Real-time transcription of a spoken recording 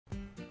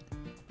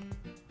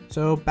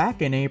So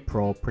back in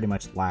April, pretty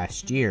much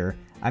last year,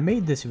 I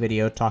made this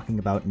video talking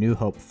about New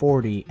Hope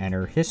 40 and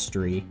her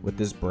history with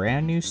this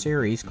brand new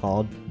series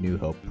called New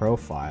Hope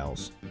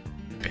Profiles.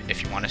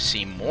 If you want to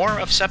see more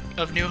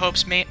of New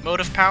Hope's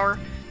motive power,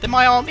 then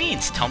by all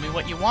means, tell me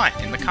what you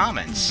want in the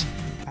comments.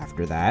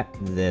 After that,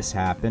 this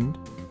happened,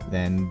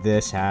 then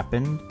this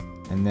happened,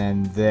 and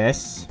then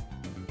this.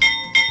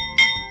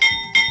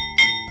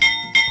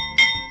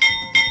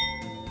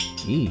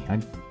 Gee,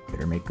 I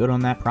better make good on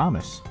that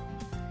promise.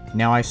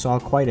 Now I saw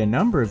quite a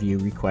number of you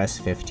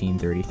request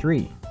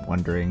 1533,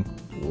 wondering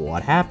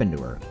what happened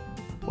to her.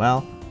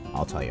 Well,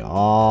 I'll tell you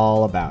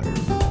all about her.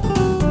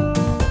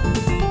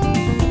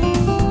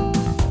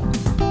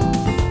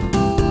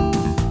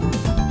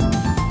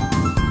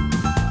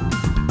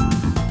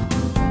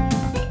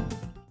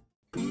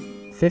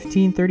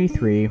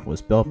 "1533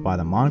 was built by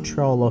the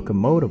Montreal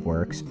Locomotive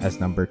Works as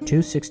number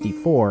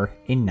 264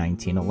 in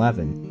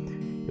 1911.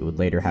 It would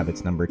later have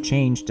its number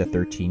changed to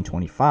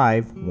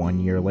 1325 1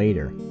 year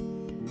later.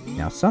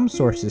 Now some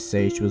sources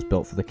say she was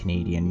built for the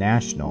Canadian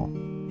National.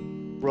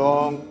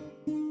 Wrong.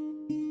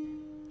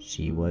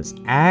 She was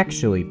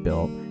actually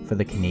built for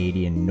the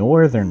Canadian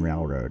Northern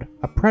Railroad,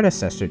 a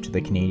predecessor to the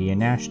Canadian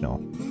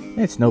National.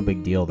 It's no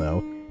big deal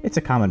though, it's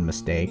a common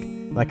mistake,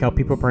 like how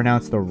people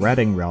pronounce the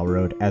Reading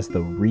Railroad as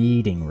the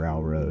Reading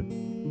Railroad.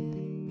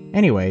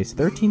 Anyways,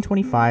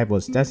 1325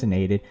 was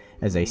designated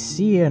as a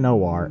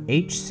CNOR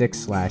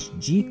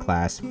H6/G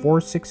Class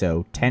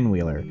 460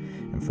 10-wheeler,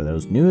 and for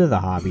those new to the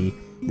hobby,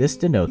 this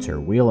denotes her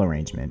wheel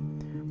arrangement,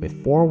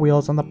 with 4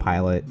 wheels on the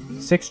pilot,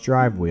 6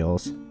 drive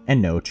wheels, and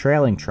no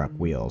trailing truck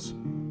wheels.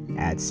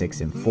 Add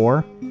 6 and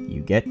 4,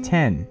 you get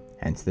 10,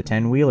 hence the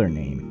 10-wheeler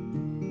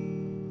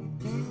name.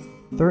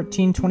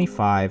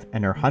 1325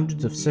 and her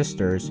hundreds of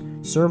sisters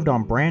served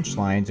on branch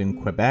lines in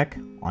Quebec,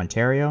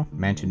 Ontario,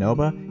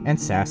 Manitoba, and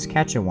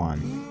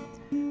Saskatchewan.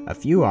 A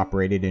few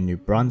operated in New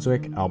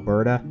Brunswick,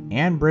 Alberta,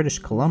 and British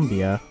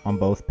Columbia on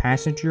both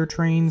passenger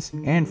trains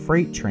and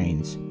freight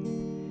trains.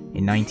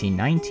 In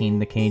 1919,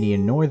 the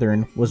Canadian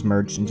Northern was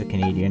merged into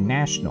Canadian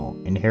National,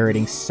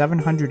 inheriting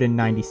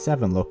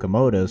 797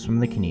 locomotives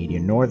from the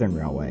Canadian Northern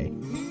Railway,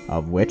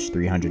 of which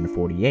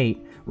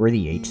 348 were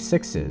the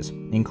H6s,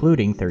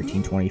 including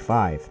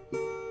 1325.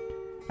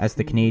 As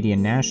the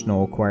Canadian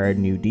National acquired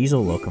new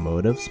diesel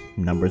locomotives,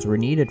 numbers were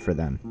needed for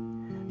them.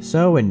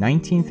 So in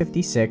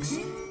 1956,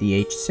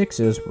 the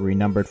H6s were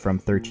renumbered from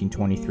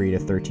 1323 to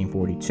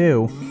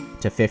 1342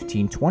 to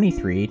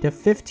 1523 to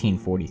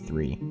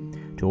 1543,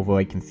 to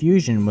avoid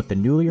confusion with the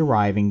newly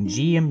arriving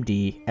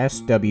GMD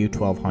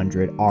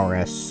SW1200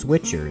 RS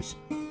switchers.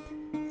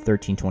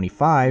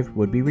 1325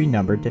 would be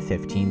renumbered to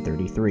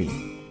 1533.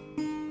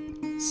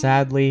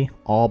 Sadly,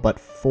 all but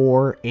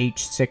 4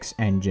 H6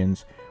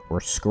 engines were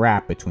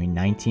scrapped between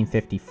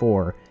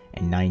 1954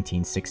 and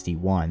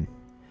 1961.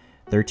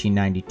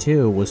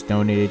 1392 was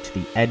donated to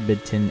the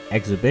Edmonton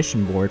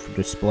Exhibition Board for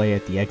display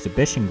at the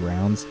exhibition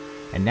grounds,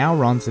 and now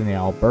runs in the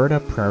Alberta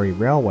Prairie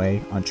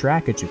Railway on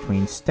trackage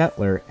between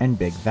Stettler and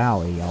Big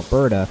Valley,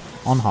 Alberta,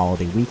 on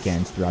holiday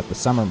weekends throughout the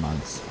summer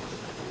months.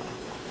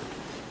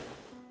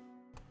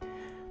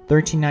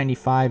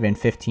 1395 and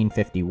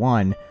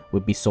 1551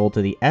 would be sold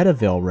to the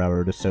Edaville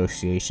Railroad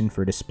Association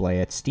for display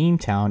at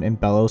Steamtown in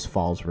Bellows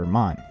Falls,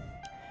 Vermont.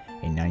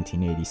 In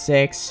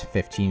 1986,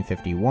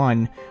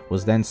 1551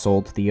 was then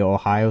sold to the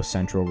Ohio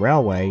Central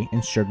Railway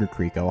in Sugar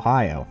Creek,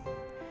 Ohio.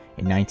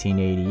 In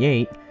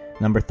 1988,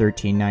 number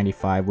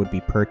 1395 would be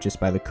purchased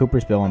by the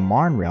Coopersville and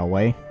Marne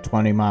Railway,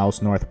 20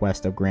 miles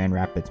northwest of Grand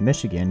Rapids,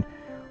 Michigan,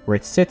 where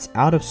it sits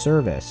out of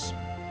service.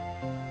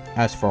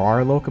 As for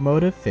our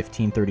locomotive,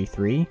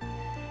 1533,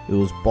 it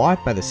was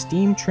bought by the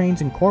Steam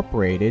Trains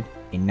Incorporated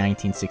in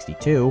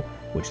 1962,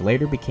 which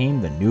later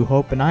became the New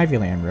Hope and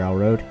Ivyland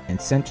Railroad, and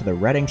sent to the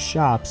Reading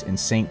shops in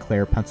St.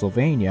 Clair,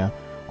 Pennsylvania,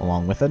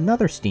 along with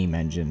another steam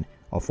engine,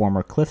 a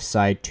former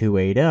Cliffside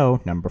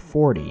 280 number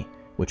 40,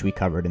 which we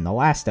covered in the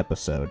last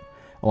episode,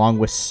 along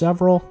with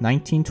several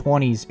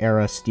 1920s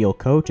era steel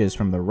coaches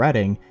from the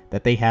Reading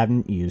that they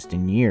hadn't used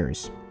in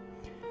years.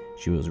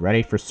 She was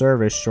ready for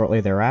service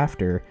shortly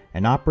thereafter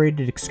and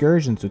operated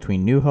excursions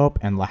between New Hope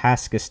and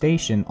Lahaska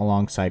Station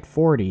alongside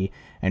 40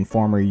 and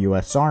former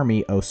U.S.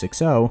 Army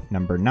 060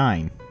 number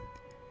 9.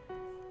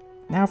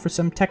 Now for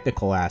some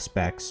technical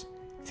aspects.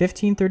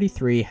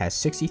 1533 has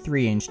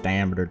 63-inch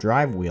diameter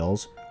drive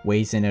wheels,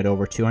 weighs in at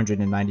over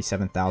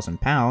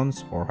 297,000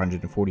 pounds, or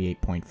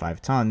 148.5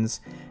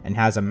 tons, and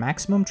has a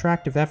maximum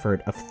tractive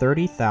effort of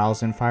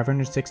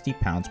 30,560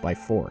 pounds by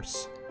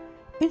force.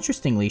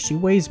 Interestingly, she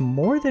weighs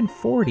more than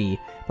 40,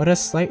 but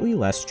has slightly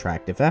less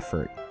tractive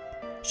effort.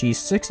 She's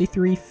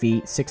 63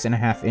 feet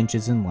 6.5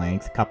 inches in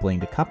length,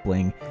 coupling to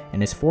coupling,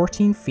 and is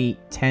 14 feet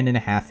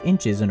 10.5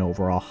 inches in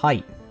overall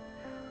height.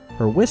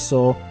 Her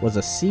whistle was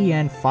a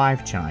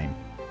CN5 chime.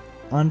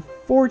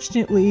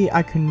 Unfortunately,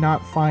 I could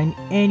not find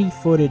any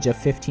footage of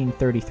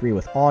 1533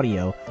 with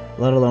audio,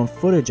 let alone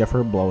footage of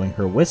her blowing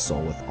her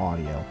whistle with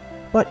audio.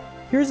 But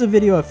here's a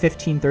video of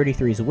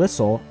 1533's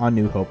whistle on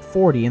New Hope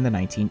 40 in the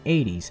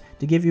 1980s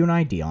to give you an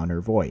idea on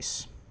her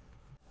voice.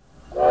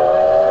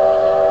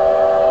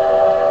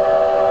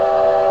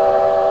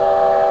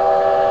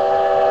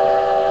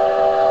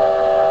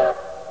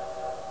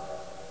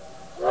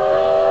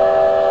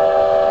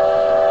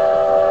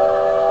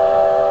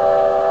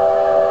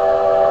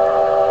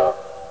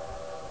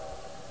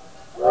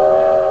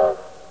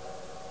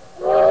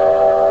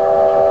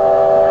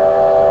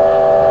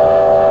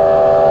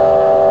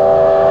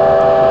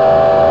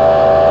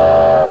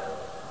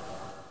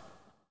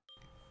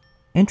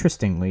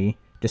 Interestingly,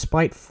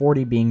 despite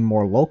 40 being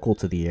more local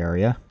to the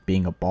area,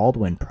 being a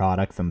Baldwin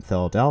product from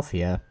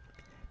Philadelphia,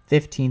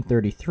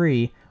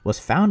 1533 was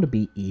found to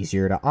be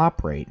easier to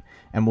operate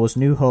and was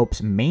New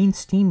Hope's main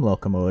steam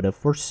locomotive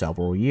for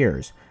several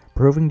years,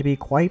 proving to be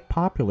quite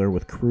popular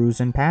with crews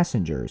and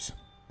passengers.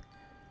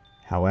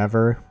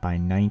 However, by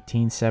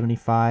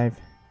 1975,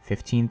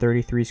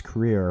 1533's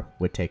career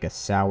would take a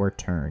sour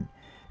turn,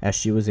 as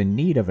she was in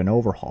need of an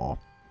overhaul.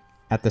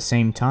 At the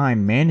same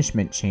time,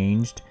 management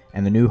changed,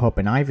 and the New Hope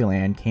and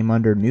Ivyland came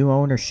under new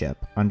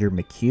ownership under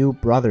McHugh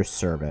Brothers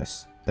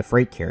Service, the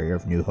freight carrier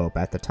of New Hope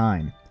at the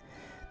time.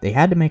 They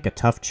had to make a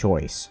tough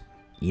choice,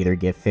 either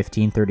give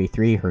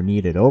 1533 her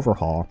needed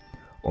overhaul,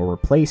 or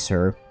replace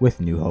her with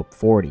New Hope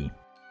 40.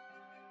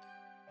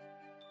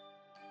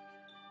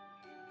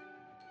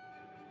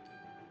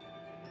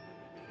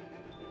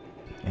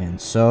 And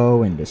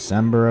so, in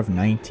December of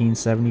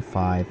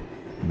 1975,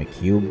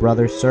 McHugh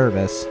Brothers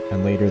Service,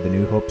 and later the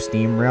New Hope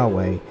Steam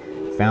Railway,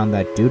 found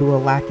that due to a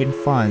lack in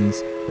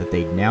funds, that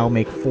they'd now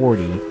make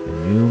 40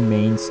 the new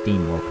main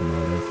steam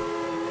locomotive.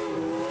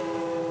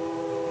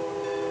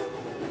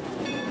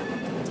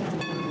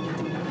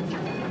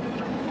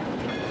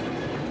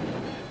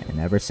 And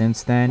ever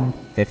since then,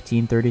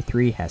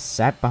 1533 has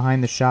sat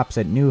behind the shops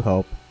at New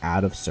Hope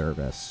out of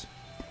service.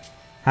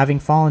 Having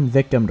fallen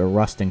victim to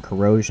rust and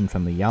corrosion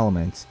from the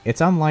elements,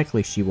 it's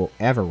unlikely she will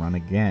ever run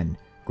again,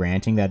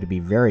 granting that it'd be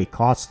very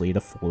costly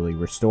to fully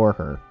restore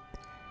her.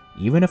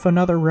 Even if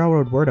another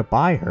railroad were to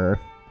buy her,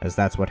 as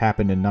that's what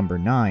happened in number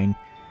 9,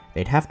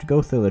 they'd have to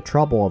go through the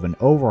trouble of an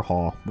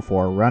overhaul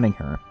before running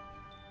her.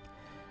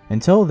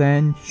 Until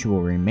then, she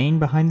will remain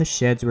behind the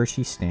sheds where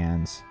she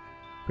stands.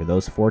 For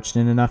those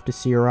fortunate enough to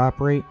see her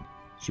operate,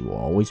 she will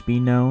always be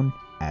known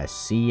as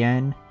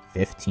CN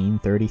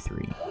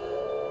 1533.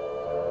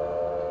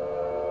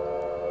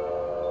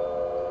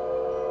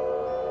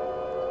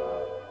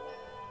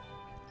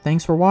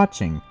 Thanks for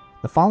watching.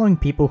 The following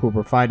people who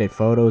provided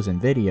photos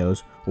and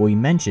videos will be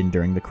mentioned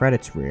during the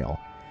credits reel.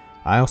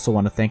 I also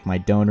want to thank my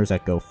donors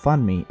at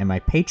GoFundMe and my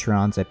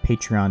patrons at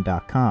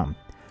patreon.com.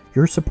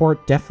 Your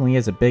support definitely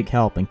is a big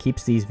help and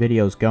keeps these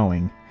videos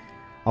going.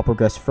 I'll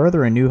progress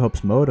further in New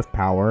Hope's motive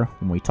power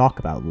when we talk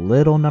about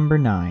Little Number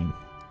 9.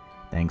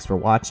 Thanks for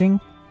watching,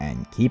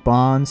 and keep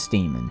on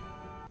steaming.